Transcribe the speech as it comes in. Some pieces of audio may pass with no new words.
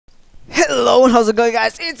Hello and how's it going,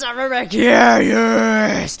 guys? It's back here,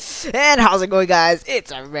 yes! And how's it going, guys?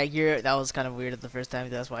 It's back here. That was kind of weird the first time,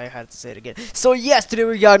 that's why I had to say it again. So yes, today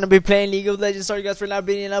we're gonna be playing League of Legends. Sorry guys for not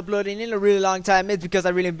being uploading in a really long time. It's because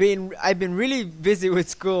I've been really busy with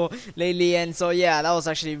school lately, and so yeah, that was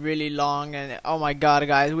actually really long. And oh my god,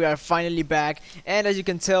 guys, we are finally back. And as you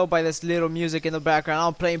can tell by this little music in the background,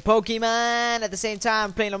 I'm playing Pokemon at the same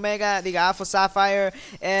time, playing Omega, the Alpha Sapphire.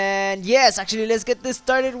 And yes, actually, let's get this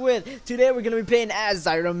started with. Today we're gonna be playing as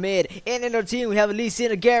Zyra mid, and in our team we have Lee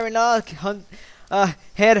Sin, Garen,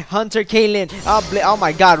 Head Hunter, Kaylin. Oh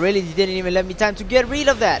my god, really? You didn't even let me time to get rid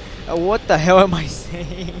of that. What the hell am I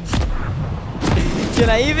saying? Can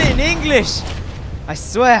I even in English? I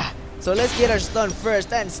swear. So let's get our stun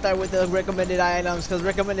first and start with the recommended items, because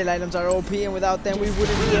recommended items are OP and without them we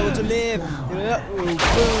wouldn't be able to live.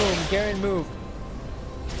 Boom, Garen move.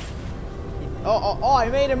 Oh, I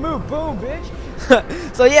made a move. Boom, bitch.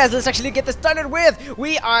 So yes, let's actually get this started with.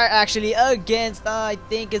 We are actually against, I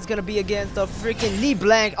think it's gonna be against a freaking Lee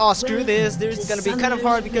Blank. Oh, screw this. This is gonna be kind of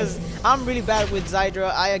hard because I'm really bad with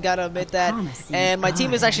Zyra. I gotta admit that. And my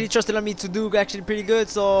team is actually trusted on me to do actually pretty good.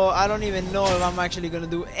 So I don't even know if I'm actually gonna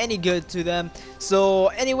do any good to them. So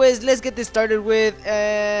anyways, let's get this started with.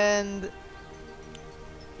 And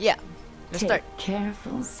yeah, let's start.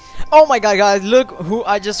 Careful. Oh my god, guys, look who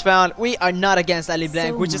I just found. We are not against Ali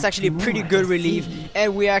Blank, which is actually a pretty good relief,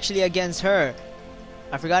 and we're actually against her.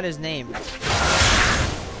 I forgot his name.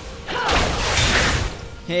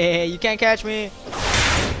 Hey, you can't catch me.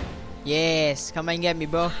 Yes, come and get me,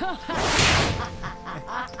 bro.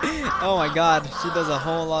 Oh my god, she does a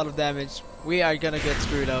whole lot of damage. We are gonna get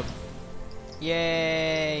screwed up.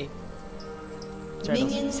 Yay.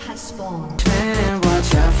 Minions have spawned.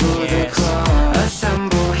 Yes.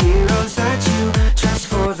 Assemble heroes that you trust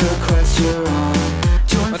for the quest you're on.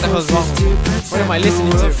 What the hell's wrong with me? What am I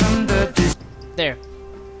listening to? There.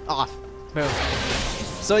 Off. Boom.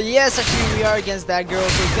 So yes, actually we are against that girl,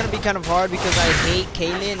 so it's gonna be kind of hard because I hate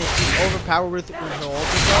Kaylin and she's overpowered with her ult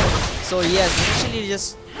stuff. So yes, actually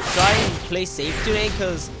just try and play safe today,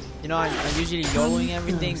 because you know, I'm usually YOLOing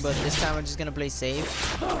everything, but this time I'm just gonna play safe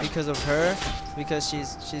because of her, because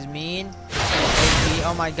she's mean. And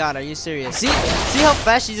oh my god, are you serious? See how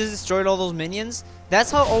fast she just destroyed all those minions?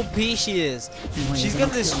 That's how OP she is. She's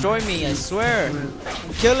gonna destroy me, I swear.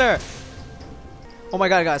 Kill her. Oh my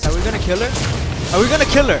god, guys, are we gonna kill her? Are we gonna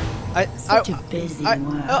kill her?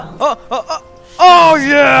 Oh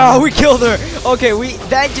yeah, we killed her. Okay,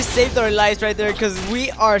 that just saved our lives right there, because we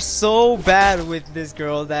are so bad with this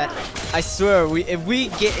girl that I swear if we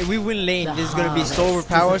win lane, this is gonna be so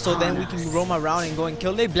overpowered. So then we can roam around and go and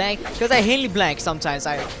kill Lee Blank, because I hate Lee Blank sometimes.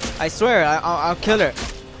 I swear I'll kill her.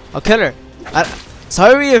 I'll kill her.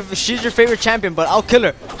 Sorry if she's your favorite champion, but I'll kill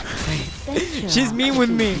her. She's mean with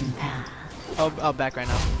me. I'll back right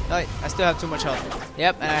now. I still have too much health.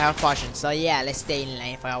 Yep, and I have potions. So yeah, let's stay in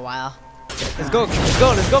lane for a while. Let's go, man. Let's go.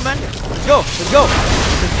 Let's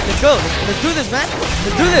do this, man.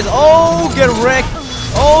 Let's do this. Oh, get wrecked.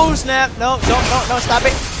 Oh, snap. No, stop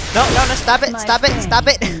it. No, stop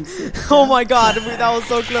it. Oh my god, that was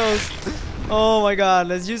so close. Oh my god,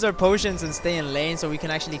 let's use our potions and stay in lane so we can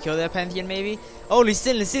actually kill that Pantheon maybe. Oh,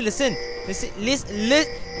 listen. Listen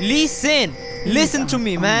to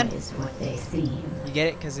me, man. You get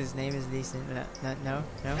it? Because his name is Lee Sin. No.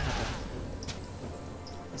 Okay.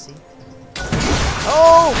 Let's see.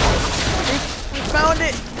 Oh! We found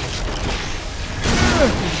it!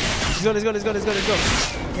 Let's go.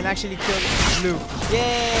 We can actually kill Blue.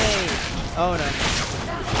 Yay! Oh no.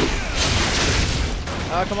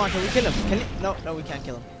 Oh, come on, can we kill him? No, we can't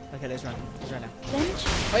kill him. Okay, let's run now.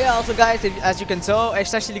 Oh yeah, also guys, as you can tell,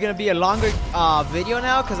 it's actually gonna be a longer video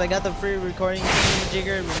now, because I got the free recording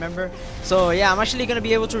jigger, remember? So yeah, I'm actually gonna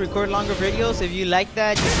be able to record longer videos. If you like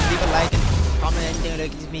that, just leave a like and comment anything that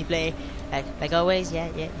gives me play. Like always, yeah.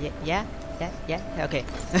 Okay.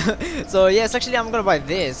 So yes, actually I'm gonna buy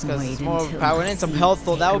this because it's more power and some health,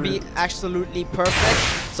 so that would be absolutely perfect.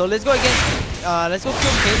 So let's go against, let's go kill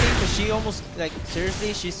Caitlyn, because she almost, like,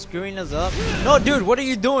 seriously, she's screwing us up. No, dude, what are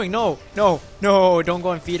you doing? No, don't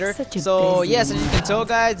go and feed her. So yes, as you can tell,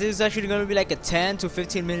 guys, this is actually gonna be like a 10 to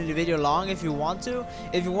 15 minute video long if you want to.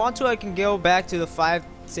 If you want to, I can go back to the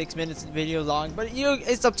 5-6 minutes video long, but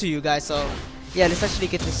it's up to you guys. So yeah, let's actually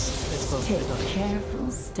get this. Let's go.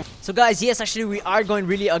 So guys, yes, actually we are going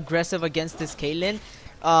really aggressive against this Caitlyn.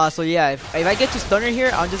 So yeah, if I get to stun her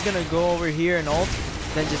here, I'm just gonna go over here and ult,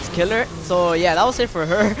 then just kill her. So yeah, that was it for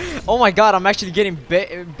her. Oh my god, I'm actually getting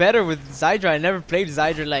better with Zyra. I never played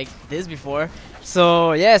Zyra like this before.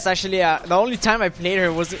 So yes, actually, the only time I played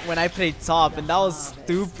her was when I played top, and that was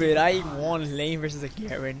stupid. I won lane versus a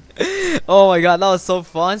Garen. Oh my god, that was so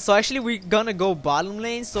fun. So actually, we're gonna go bottom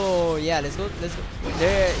lane. So yeah, let's go.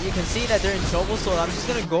 There, you can see that they're in trouble. So I'm just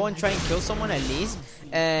gonna go and try and kill someone at least.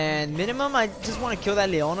 And minimum, I just want to kill that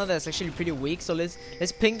Leona that's actually pretty weak. So let's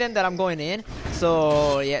ping them that I'm going in.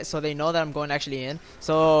 So yeah, so they know that I'm going actually in.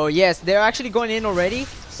 So yes, they're actually going in already.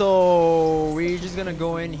 So we're just gonna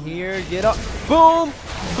go in here, get up, boom,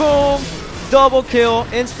 boom, double kill,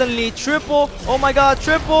 instantly, triple, oh my god,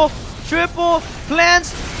 triple,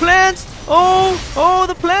 plants, oh,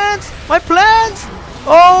 the plants, my plants,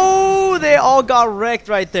 oh, they all got wrecked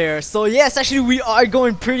right there. So yes, actually we are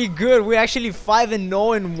going pretty good. We're actually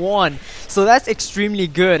 5-0-1, so that's extremely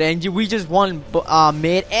good, and we just won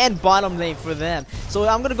mid and bottom lane for them. So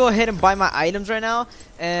I'm gonna go ahead and buy my items right now,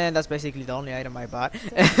 and that's basically the only item I bought.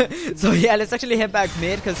 So yeah, let's actually head back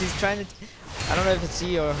mid because he's trying to, I don't know if it's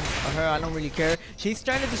he or her, I don't really care. She's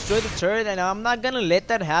trying to destroy the turret, and I'm not gonna let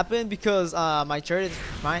that happen because my turret is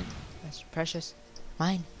mine. That's precious,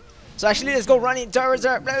 mine. So actually, let's go running turrets.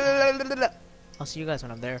 I'll see you guys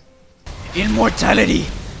when I'm there. Immortality.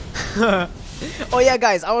 Oh yeah,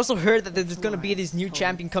 guys, I also heard that there's gonna be this new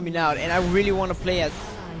champion coming out, and I really want to play as.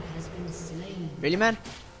 Really, man?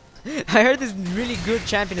 I heard this really good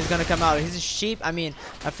champion is gonna come out. He's a sheep. I mean,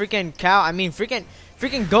 a freaking cow. I mean, freaking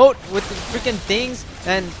goat with the freaking things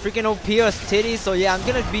and freaking OPS titties. So yeah, I'm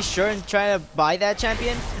gonna be sure and try to buy that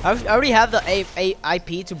champion. I already have the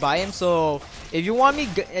IP to buy him. So if you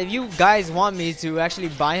guys want me to actually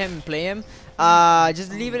buy him and play him,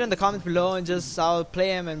 just leave it in the comments below, and I'll play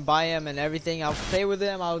him and buy him and everything. I'll play with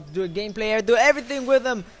him. I'll do a gameplay. I'll do everything with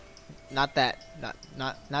him. Not that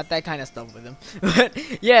kind of stuff with him. But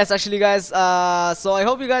yes, actually, guys. So I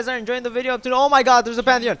hope you guys are enjoying the video up to. Oh my God, there's a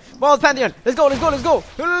Pantheon. Well, Pantheon. Let's go.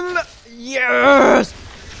 Yes.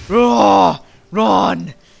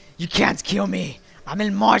 Run. You can't kill me. I'm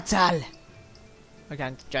immortal. Okay,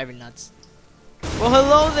 I'm driving nuts. Well,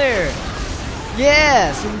 hello there.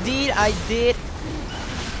 Yes, indeed, I did.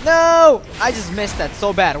 No, I just missed that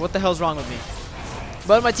so bad. What the hell's wrong with me?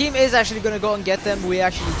 But my team is actually gonna go and get them. We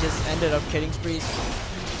actually just ended up killing sprees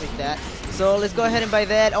like that. So let's go ahead and buy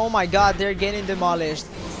that. Oh my God, they're getting demolished.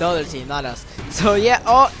 The other team, not us. So yeah.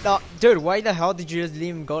 Oh no, dude, why the hell did you just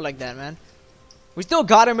leave him go like that, man? We still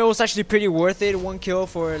got him. It was actually pretty worth it. 1 kill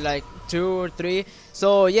for like 2 or 3.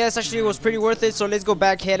 So yes, actually it was pretty worth it. So let's go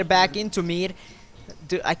back, head back into mid.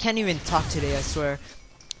 Dude, I can't even talk today, I swear.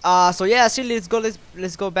 So yeah, actually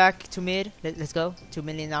let's go back to mid. Let's go. 2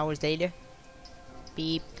 million hours later.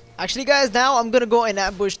 Beep. Actually, guys, now I'm gonna go and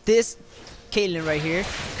ambush this Caitlyn right here,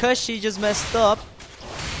 cause she just messed up.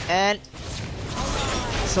 And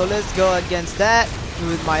so let's go against that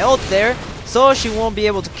with my ult there. So she won't be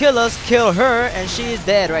able to kill us. Kill her, and she is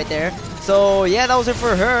dead right there. So yeah, that was it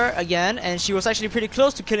for her again, and she was actually pretty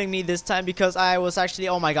close to killing me this time because I was actually,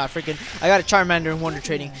 oh my God, freaking, I got a Charmander in Wonder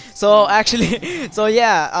Trading. So actually, so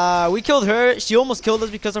yeah, we killed her. She almost killed us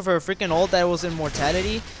because of her freaking ult that was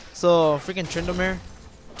Immortality. So freaking Tryndamere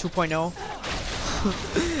 2.0.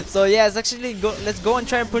 So yeah, it's actually let's go and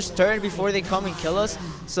try and push turret before they come and kill us.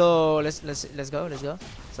 So let's go.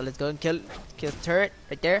 So let's go and kill turret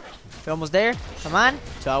right there. We're almost there. Come on.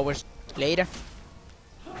 2 hours later.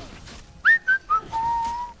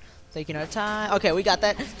 Taking our time. Okay, we got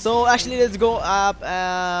that. So actually, let's go up.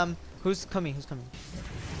 Who's coming?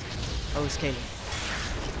 Oh, it's Caitlyn.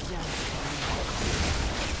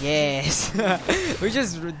 Yes. We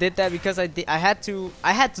just did that because I had to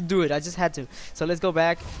do it. I just had to. So let's go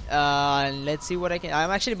back. Let's see what I can. I'm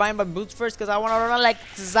actually buying my boots first because I want to run like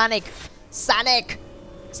Sonic.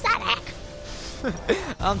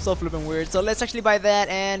 I'm so flipping weird. So let's actually buy that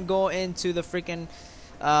and go into the freaking.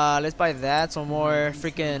 Let's buy that. Some more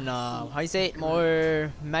freaking. How you say it?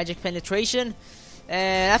 More magic penetration.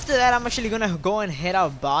 And after that, I'm actually gonna go and head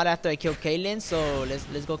out bot after I kill Caitlyn. So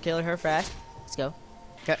let's go kill her fast. Let's go.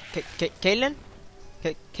 Caitlyn?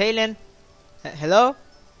 Caitlyn? Hello?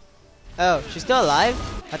 Oh, she's still alive?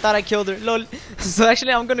 I thought I killed her. Lol. So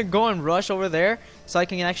actually, I'm gonna go and rush over there so I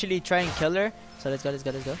can actually try and kill her. So let's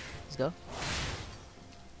go.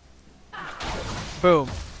 Boom.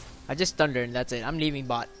 I just stunned her and that's it. I'm leaving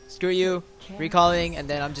bot. Screw you. Recalling, and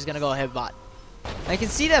then I'm just gonna go ahead bot. I can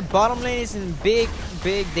see that bottom lane is in big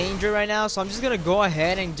danger right now, so I'm just gonna go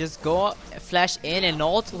ahead and just go flash in and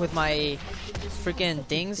ult with my freaking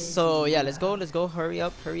things. So yeah, let's go. Hurry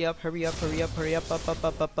up. Up.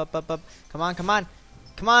 Come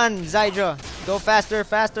on, Zyra. Go faster.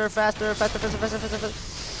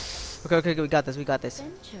 Okay, we got this.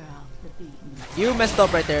 You messed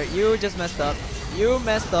up right there. You just messed up. You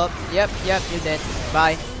messed up. Yep, you're dead.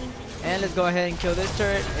 Bye. And let's go ahead and kill this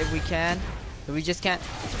turret if we can. But we just can't.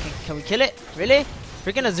 Can we kill it? Really?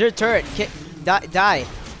 Freaking a Zyra turret. Die,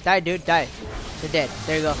 dude, die. They're dead.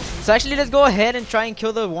 There you go. So actually, let's go ahead and try and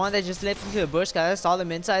kill the one that just leapt into the bush. Cause I saw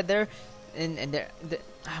them inside there, and they're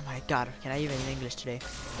oh my god, can I even in English today?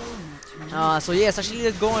 So yes, actually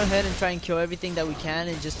let's go ahead and try and kill everything that we can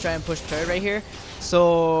and just try and push turret right here,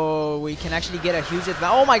 so we can actually get a huge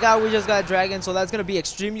advantage. Oh my god, we just got a dragon, so that's gonna be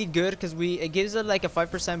extremely good because it gives it like a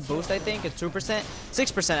 5% boost, I think, and 2%,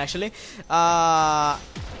 6% actually.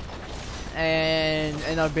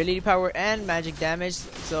 And ability power and magic damage.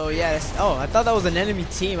 So yeah, oh, I thought that was an enemy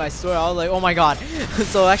team. I swear, I was like, oh my god.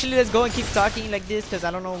 So actually, let's go and keep talking like this because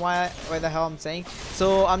I don't know why the hell I'm saying.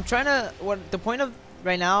 So I'm trying to, what the point of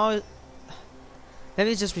right now, let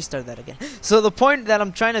me just restart that again. So the point that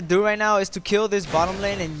I'm trying to do right now is to kill this bottom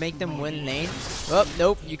lane and make them win lane. Oh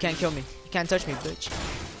nope, you can't kill me, you can't touch me, bitch.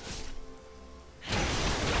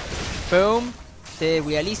 Boom. Did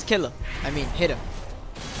we at least kill him? I mean hit him.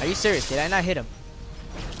 Are you serious? Did I not hit him?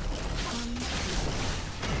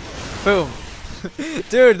 Boom.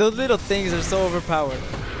 Dude, those little things are so overpowered.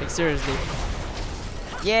 Like, seriously.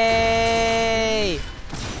 Yay!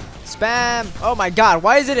 Spam! Oh my god,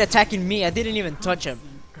 why is it attacking me? I didn't even touch him.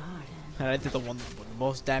 And I did the one with the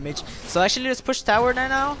most damage. So actually, let's push tower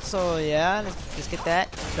now. So yeah, let's get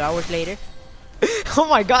that. 2 hours later. Oh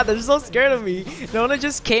my god, they're so scared of me. Nona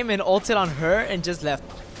just came and ulted on her and just left.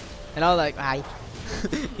 And I was like, hi.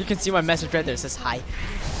 You can see my message right there. It says hi.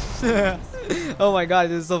 Oh my god,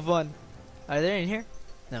 this is so fun. Are they in here?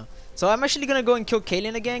 No. So I'm actually gonna go and kill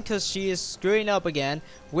Caitlyn again because she is screwing up again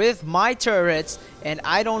with my turrets, and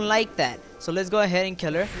I don't like that. So let's go ahead and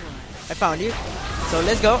kill her. I found you. So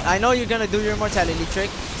let's go. I know you're gonna do your immortality trick.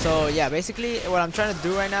 So yeah, basically what I'm trying to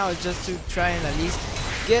do right now is just to try and at least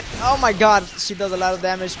get. Oh my god, she does a lot of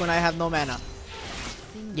damage when I have no mana.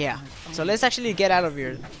 Yeah. So let's actually get out of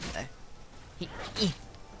here.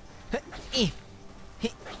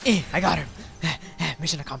 I got her.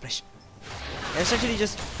 Mission accomplished. Let's actually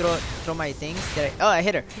just throw my things. Oh, I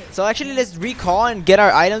hit her. So actually, let's recall and get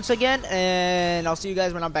our items again, and I'll see you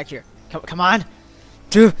guys when I'm back here. Come on.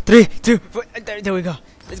 2, 3, 2, 4. There we go.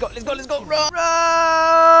 Let's go. Run!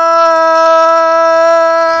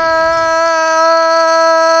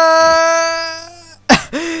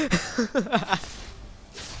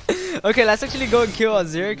 Okay, let's actually go and kill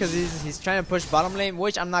Zyra because he's trying to push bottom lane,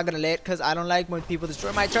 which I'm not gonna let because I don't like when people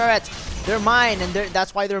destroy my turrets. They're mine, and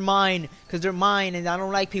that's why they're mine, because they're mine, and I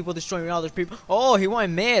don't like people destroying other people. Oh, he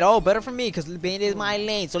went mid. Oh, better for me because mid is my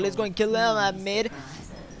lane. So let's go and kill him at mid.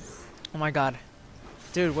 Oh my god,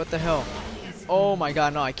 dude, what the hell? Oh my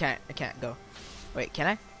god, no, I can't go. Wait, can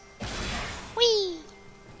I? Whee!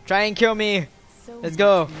 Try and kill me. Let's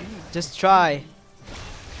go. Just try.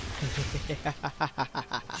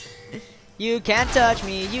 You can't touch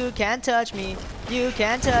me, you can't touch me, you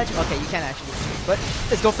can't touch me. Okay, you can actually. But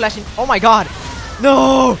let's go flashing. Oh my god!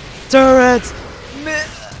 No! Turrets!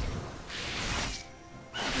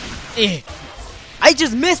 I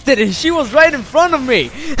just missed it and she was right in front of me!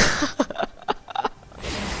 So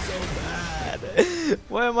bad.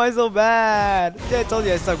 Why am I so bad? Yeah, I told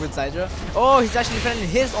you I suck with Zyra. Oh, he's actually planning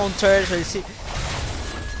his own turret, so you see.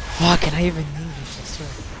 Oh, can I even English? I swear.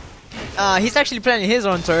 He's actually planning his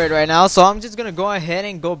own turret right now, so I'm just gonna go ahead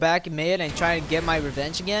and go back mid and try and get my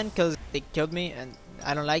revenge again because they killed me and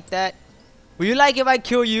I don't like that. Will you like if I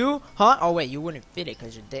kill you? Huh? Oh wait, you wouldn't fit it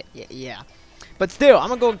because you're dead. Yeah. But still, I'm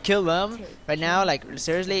gonna go kill them right now. Like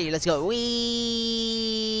seriously, let's go.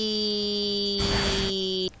 Wee.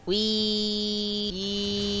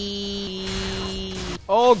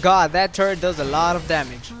 Oh god, that turret does a lot of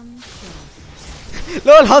damage.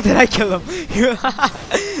 Lol, how did I kill him?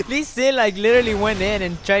 Lee Sin like literally went in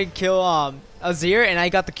and tried to kill Zyra, and I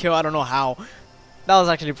got the kill. I don't know how. That was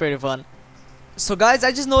actually pretty fun. So guys,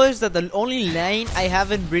 I just noticed that the only lane I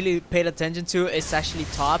haven't really paid attention to is actually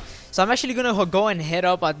top. So I'm actually gonna go and head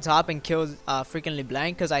up on top and kill freaking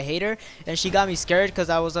LeBlanc because I hate her, and she got me scared because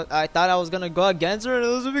I thought I was gonna go against her, and it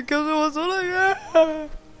was because it was so like yeah.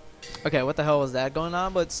 Okay, what the hell was that going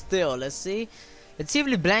on? But still, let's see. Let's see if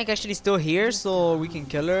LeBlanc actually still here so we can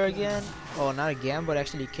kill her again. Oh, not again, but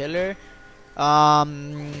actually kill her.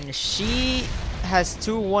 She has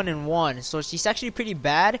 2 1-1, so she's actually pretty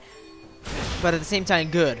bad, but at the same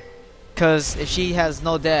time good. Cause if she has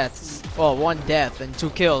no deaths, well, 1 death and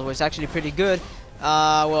 2 kills, which is actually pretty good.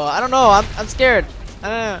 Well, I don't know. I'm scared.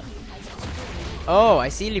 Oh, I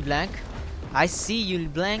see LeBlanc. I see you,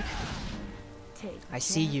 LeBlanc. I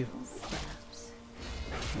see you.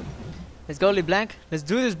 Let's go, LeBlanc. Let's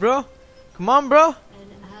do this, bro. Come on, bro.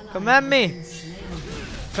 Come at me.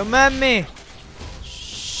 Come at me.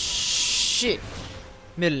 Shit.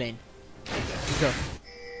 Middle lane. Let's go.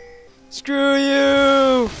 Screw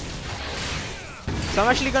you. So I'm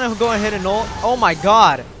actually gonna go and hit an ult. Oh my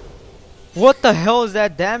god. What the hell is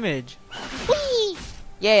that damage? Whee!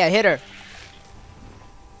 Yeah, hit her.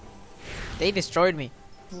 They destroyed me.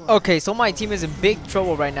 Okay, so my team is in big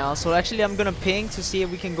trouble right now. So actually I'm gonna ping to see if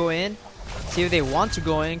we can go in. See if they want to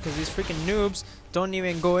go in, because these freaking noobs don't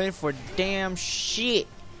even go in for damn shit.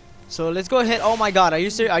 So let's go ahead. Oh my god, are you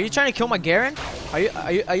serious? Are you trying to kill my Garen?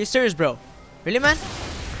 Are you serious, bro? Really, man?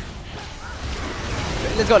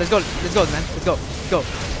 Let's go, man. Let's go. Go.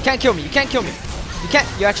 You can't kill me. You can't kill me. You can't.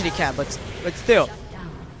 You actually can, but still.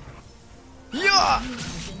 Yeah.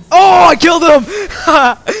 Oh, I killed him.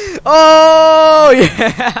 Oh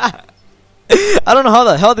yeah. I don't know how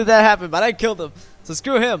the hell did that happen, but I killed him. So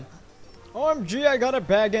screw him. OMG, I got a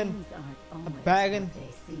baggin'.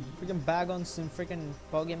 Freaking bag on some freaking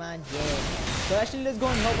Pokemon. Yeah. So actually, let's go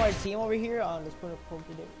and help our team over here. Let's put a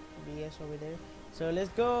Pokédex over there. So let's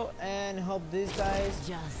go and help these guys.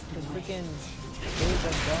 Because freaking dudes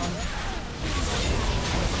are gone.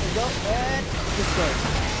 Let's go and just go.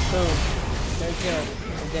 Boom. They're killed.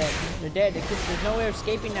 They're dead. They're dead. There's no way of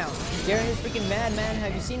escaping now. Garen is freaking mad, man.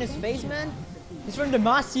 Have you seen his face, man? He's from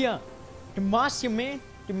Demacia. Demacia, man.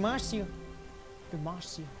 Demacia. Okay,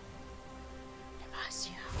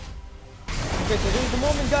 so this is the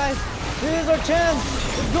moment, guys. This is our chance.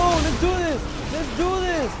 Let's go. Let's do this. Let's do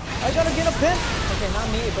this. I gotta get a pin. Okay,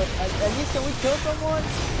 not me, but at least can we kill someone?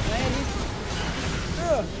 Can I at least...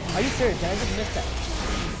 Are you serious? I just missed that.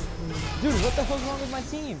 Dude, what the hell's wrong with my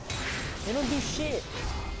team? They don't do shit.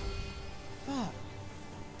 Fuck.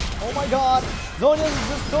 Oh my god. Zonia's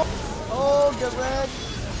just go. Oh, get red.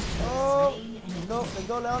 Oh. Let's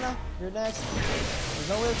go, Leona. You're next. There's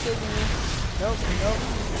no way of saving me. Nope.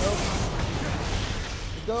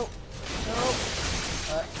 Let's go. Nope.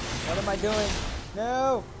 What am I doing?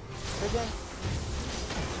 No. Freaking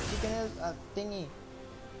thingy.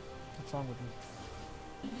 What's wrong with me?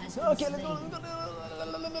 Okay, let's go. I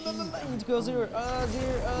need to go Zyra.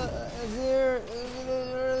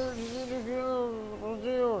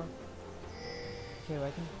 Zyra. Okay,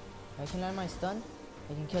 I can land my stun.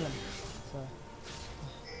 I can kill him. So.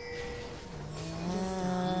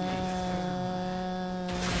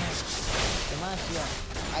 Demacia.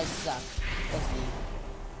 I suck. Let's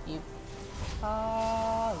leave.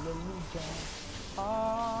 Hallelujah.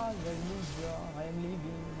 Hallelujah. I am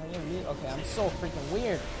leaving. Okay, I'm so freaking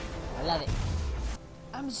weird. I love it.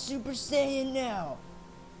 I'm Super Saiyan now.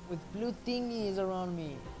 With blue thingies around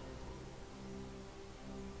me.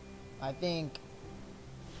 I think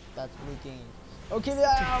that's blue thingies. Okay,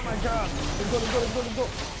 oh my god. Let's go. Let's go.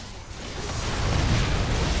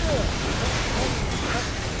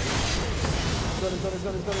 We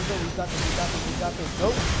got this.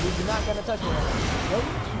 Nope, you're not gonna touch me right now. Nope,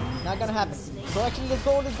 not gonna happen. So actually, let's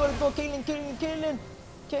go.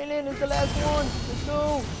 Caitlyn is the last one. Let's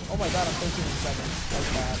go. Oh my god, I'm 13 seconds. That's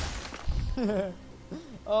bad.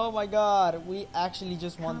 Oh my god, we actually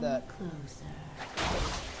just won that.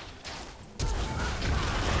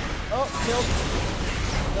 Oh, killed.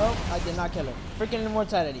 No, I did not kill her. Freaking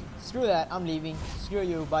immortality. Screw that, I'm leaving. Screw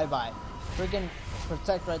you, bye-bye. Freaking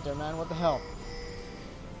protect right there, man. What the hell?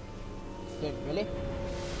 Dude, really?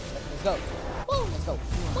 Let's go. Woo, let's go.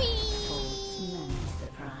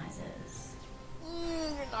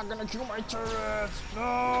 You're not gonna kill my turrets.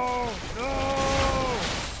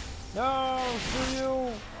 No, screw you.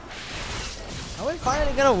 Are we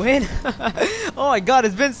finally gonna win? Oh my god,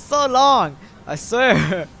 it's been so long. I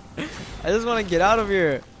swear. I just want to get out of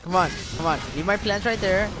here. Come on. Leave my plant right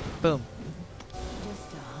there. Boom.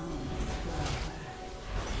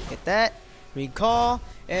 Get that. Recall.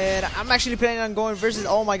 And I'm actually planning on going versus.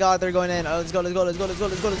 Oh my god, they're going in. Let's go.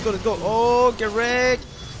 Oh, get wrecked.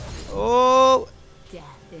 Oh.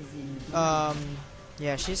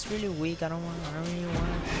 Yeah, she's really weak. I don't really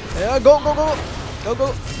want. Yeah, go.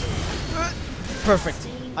 Perfect.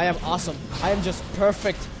 I am awesome. I am just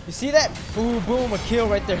perfect. You see that? Boom, a kill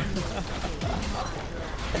right there.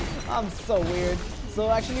 I'm so weird. So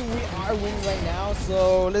actually we are winning right now.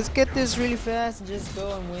 So let's get this really fast and just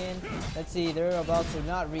go and win. Let's see, they're about to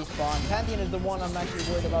not respawn. Pantheon is the one I'm actually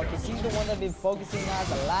worried about because he's the one that I've been focusing on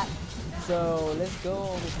a lot. So let's go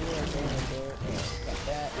over here, right there. Got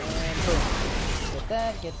that, and boom.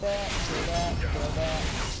 Get that.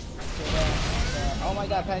 Oh my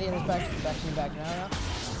god, Pantheon is back now.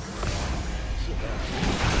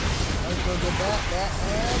 Let's go get that,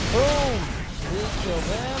 and boom! We kill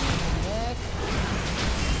him. Next.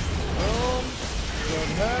 Oh,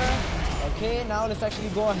 Okay, now let's actually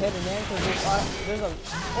go ahead and end because there's a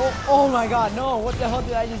oh my god, no, what the hell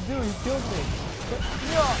did I just do? He killed me.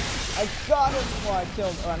 Yeah, I got him. Well, I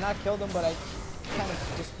killed, or not killed him, but I kind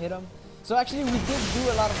of just hit him. So actually we did do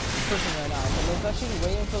a lot of pushing right now. So let's actually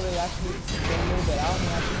wait until they actually get a little bit out and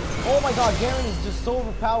actually, oh my god, Garen is just so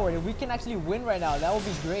overpowered. If we can actually win right now, that would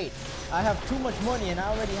be great. I have too much money and I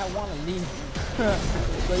already want to leave.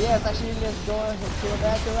 So yes, actually let's go and kill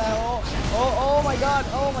that. Oh my god,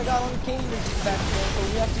 only Katie is back there. So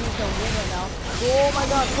we actually can win right now. Oh my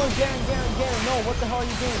god, push Garen. No, what the hell are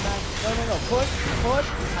you doing, man? No, push.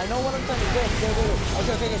 I know what I'm trying to do.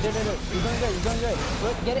 Okay, do it. You're doing good.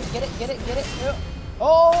 Look, get it.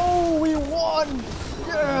 Oh, we won!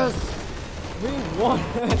 Yes! We won!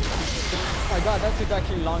 Oh my god, that took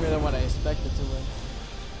actually longer than what I expected to win.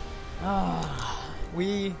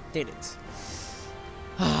 We did it.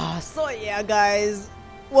 So yeah, guys,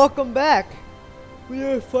 welcome back. We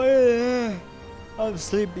are finally. I'm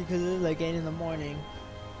sleepy because it's like 8 in the morning.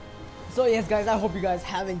 So yes, guys, I hope you guys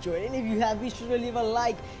have enjoyed. And if you have, be sure to leave a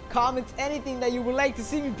like, comments, anything that you would like to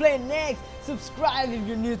see me play next. Subscribe if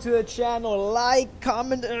you're new to the channel. Like,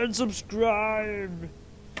 comment, and subscribe.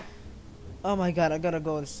 Oh my god, I gotta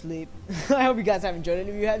go to sleep. I hope you guys have enjoyed it.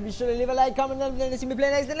 If you have, be sure to leave a like, comment, and see me play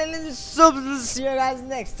next. And let's see you guys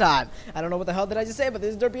next time. I don't know what the hell did I just say, but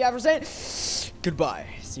this is Derpy Afro saying goodbye.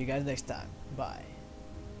 See you guys next time. Bye.